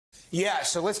Yeah,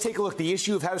 so let's take a look. The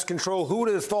issue of House control. Who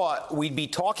would have thought we'd be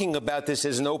talking about this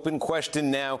as an open question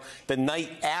now the night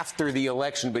after the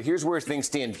election? But here's where things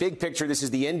stand. Big picture, this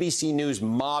is the NBC News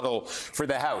model for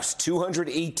the House.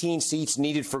 218 seats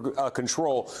needed for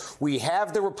control. We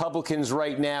have the Republicans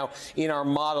right now in our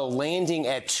model landing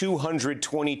at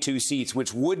 222 seats,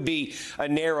 which would be a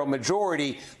narrow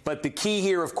majority. But the key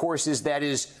here, of course, is that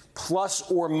is plus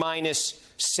or minus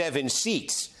 7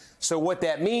 seats. So what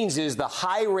that means is the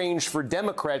high range for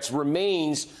Democrats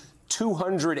remains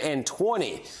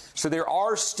 220. So there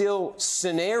are still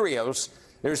scenarios.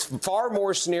 There's far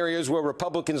more scenarios where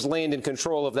Republicans land in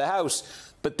control of the House,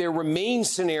 but there remain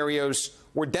scenarios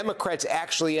where Democrats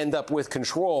actually end up with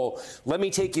control. Let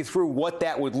me take you through what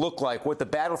that would look like, what the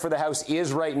battle for the House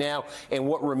is right now, and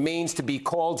what remains to be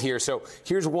called here. So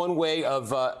here's one way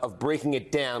of breaking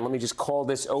it down. Let me just call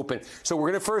this open. So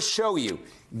we're going to first show you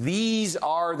these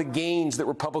are the gains that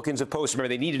Republicans have posted.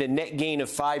 Remember, they needed a net gain of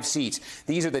 5 seats.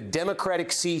 These are the Democratic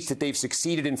seats that they've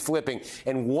succeeded in flipping.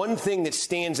 And one thing that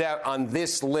stands out on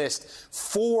this list,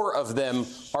 4 of them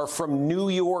are from New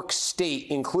York State,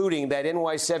 including that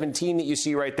NY-17 that you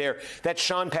see right there. That's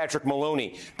Sean Patrick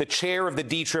Maloney, the chair of the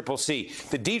DCCC.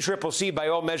 The DCCC, by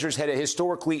all measures, had a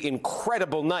historically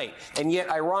incredible night. And yet,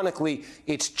 ironically,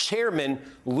 its chairman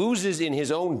loses in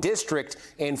his own district,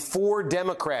 and 4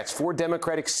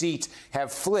 Democratic seats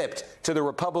have flipped to the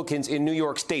Republicans in New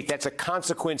York State. That's a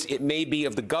consequence, it may be,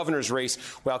 of the governor's race.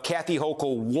 While Kathy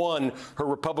Hochul won, her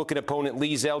Republican opponent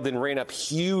Lee Zeldin ran up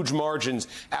huge margins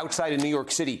outside of New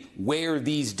York City, where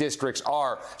these districts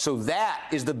are. So that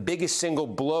is the biggest single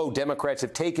blow Democrats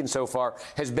have taken so far,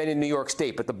 has been in New York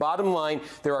State. But the bottom line,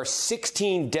 there are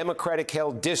 16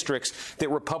 Democratic-held districts that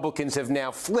Republicans have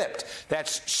now flipped.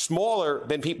 That's smaller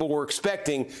than people were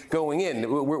expecting going in.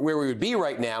 Where we would be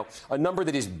right now, a number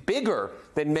that is bigger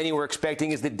than many were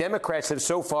expecting, is that Democrats have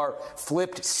so far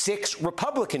flipped 6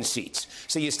 Republican seats.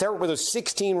 So you start with those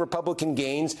 16 Republican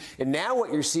gains, and now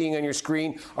what you're seeing on your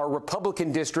screen are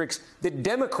Republican districts that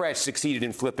Democrats succeeded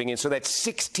in flipping. And so that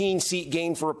 16-seat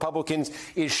gain for Republicans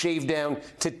is shaved down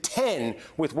to 10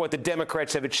 with what the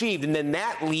Democrats have achieved. And then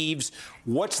that leaves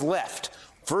what's left.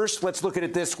 First, let's look at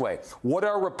it this way. What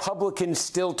are Republicans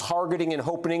still targeting and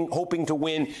hoping to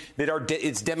win that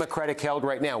it's Democratic held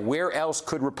right now? Where else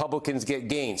could Republicans get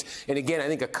gains? And again, I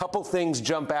think a couple things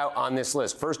jump out on this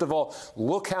list. First of all,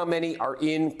 look how many are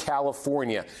in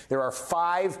California. There are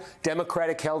 5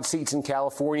 Democratic held seats in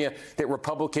California that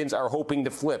Republicans are hoping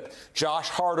to flip. Josh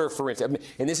Harder, for instance.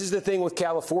 And this is the thing with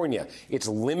California. It's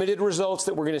limited results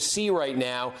that we're going to see right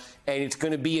now, and it's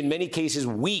going to be, in many cases,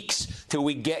 weeks till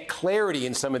we get clarity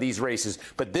in some of these races.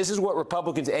 But this is what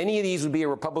Republicans, any of these would be a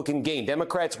Republican gain.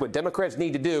 What Democrats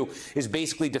need to do is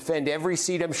basically defend every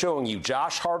seat I'm showing you.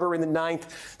 Josh Harder in the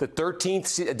 9th, the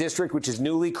 13th district, which is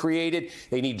newly created.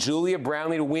 They need Julia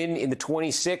Brownley to win in the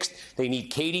 26th. They need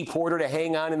Katie Porter to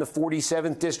hang on in the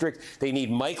 47th district. They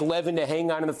need Mike Levin to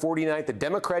hang on in the 49th. The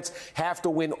Democrats have to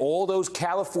win all those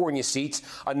California seats.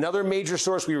 Another major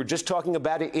source, we were just talking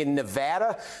about it in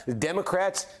Nevada. The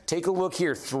Democrats, take a look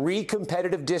here, 3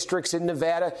 competitive districts in Nevada.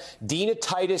 Dina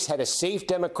Titus had a safe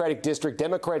Democratic district.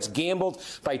 Democrats gambled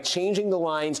by changing the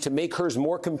lines to make hers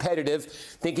more competitive,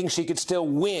 thinking she could still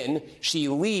win. She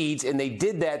leads, and they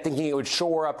did that thinking it would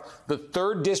shore up the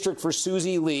 3rd district for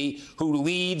Susie Lee, who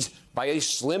leads by a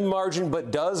slim margin,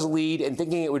 but does lead, and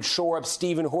thinking it would shore up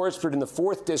Stephen Horsford in the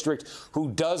 4th district, who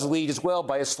does lead as well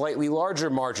by a slightly larger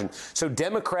margin. So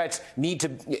Democrats need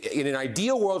to, in an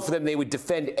ideal world for them, they would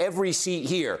defend every seat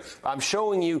here. I'm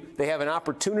showing you they have an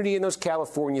opportunity in those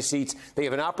California seats. They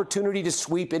have an opportunity to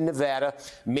sweep in Nevada.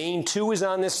 Maine 2 is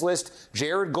on this list.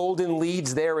 Jared Golden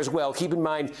leads there as well. Keep in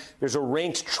mind, there's a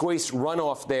ranked choice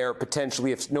runoff there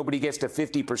potentially if nobody gets to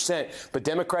 50%. But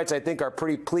Democrats, I think, are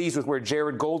pretty pleased with where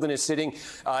Jared Golden is sitting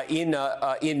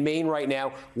in Maine right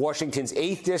now. Washington's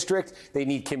 8th district. They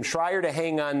need Kim Schreier to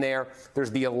hang on there. There's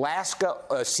the Alaska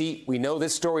seat. We know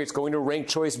this story. It's going to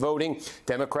ranked choice voting.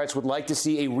 Democrats would like to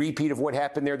see a repeat of what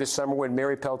happened there this summer when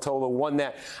Mary Peltola won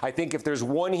that. I think if there's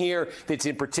one here that's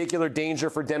in particular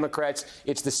danger for Democrats,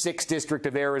 it's the 6th district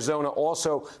of Arizona.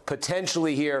 Also,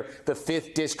 potentially here, the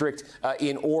 5th district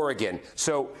in Oregon.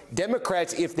 So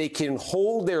Democrats, if they can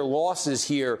hold their losses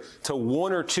here to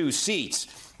 1 or 2 seats,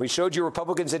 we showed you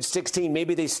Republicans at 16.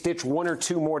 Maybe they stitch 1 or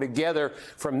 2 more together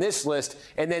from this list,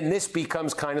 and then this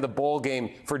becomes kind of the ball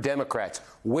game for Democrats.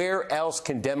 Where else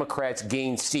can Democrats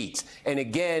gain seats? And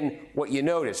again, what you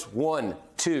notice, 1,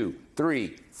 2,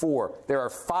 3, 4. There are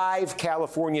 5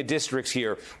 California districts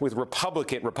here with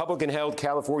Republican-held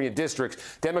California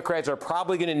districts. Democrats are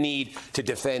probably going to need to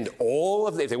defend all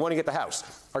of, if they want to get the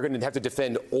House, are going to have to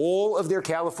defend all of their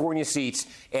California seats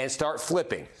and start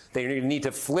flipping. They're going to need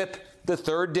to flip the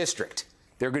 3rd district.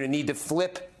 They're going to need to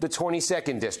flip the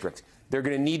 22nd district. They're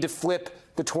going to need to flip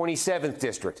the 27th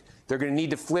district. They're going to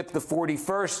need to flip the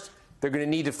 41st. They're going to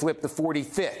need to flip the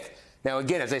 45th. Now,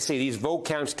 again, as I say, these vote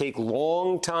counts take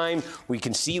long time. We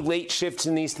can see late shifts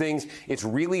in these things. It's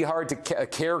really hard to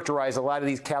characterize a lot of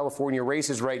these California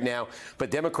races right now, but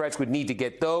Democrats would need to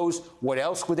get those. What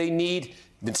else would they need?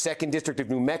 The 2nd District of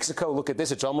New Mexico, look at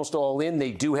this. It's almost all in. They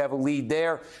do have a lead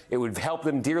there. It would help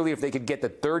them dearly if they could get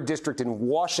the 3rd District in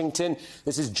Washington.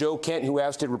 This is Joe Kent, who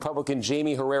ousted Republican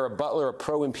Jamie Herrera Butler, a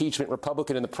pro-impeachment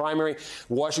Republican in the primary.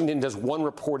 Washington does 1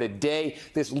 report a day.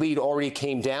 This lead already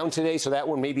came down today, so that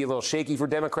one may be a little shaky for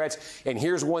Democrats. And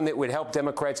here's one that would help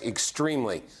Democrats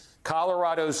extremely.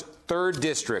 Colorado's 3rd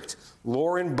District,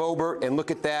 Lauren Boebert, and look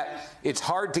at that. It's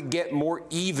hard to get more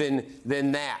even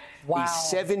than that. Wow. A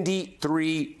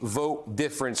 73 vote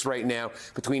difference right now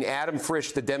between Adam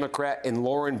Frisch, the Democrat, and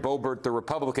Lauren Boebert, the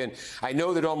Republican. I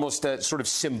know that almost sort of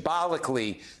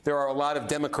symbolically there are a lot of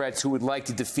Democrats who would like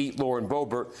to defeat Lauren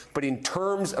Boebert, but in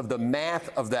terms of the math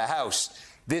of the House,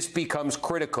 this becomes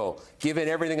critical, given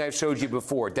everything I've showed you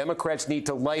before. Democrats need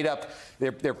to light up.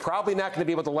 They're probably not going to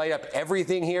be able to light up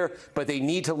everything here, but they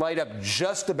need to light up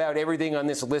just about everything on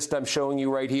this list I'm showing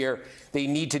you right here. They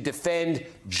need to defend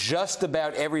just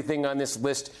about everything on this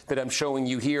list that I'm showing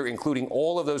you here, including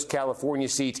all of those California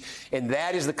seats. And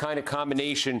that is the kind of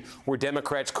combination where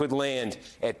Democrats could land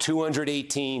at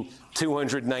 218,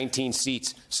 219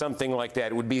 seats, something like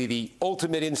that. It would be the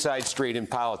ultimate inside straight in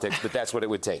politics, but that's what it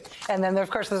would take. And then, of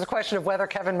course, there's a question of whether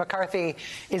Kevin McCarthy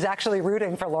is actually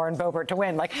rooting for Lauren Boebert to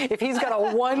win. Like, if he's got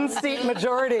a 1-seat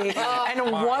majority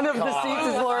and one of the seats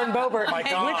is Lauren Boebert,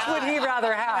 which would he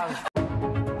rather have?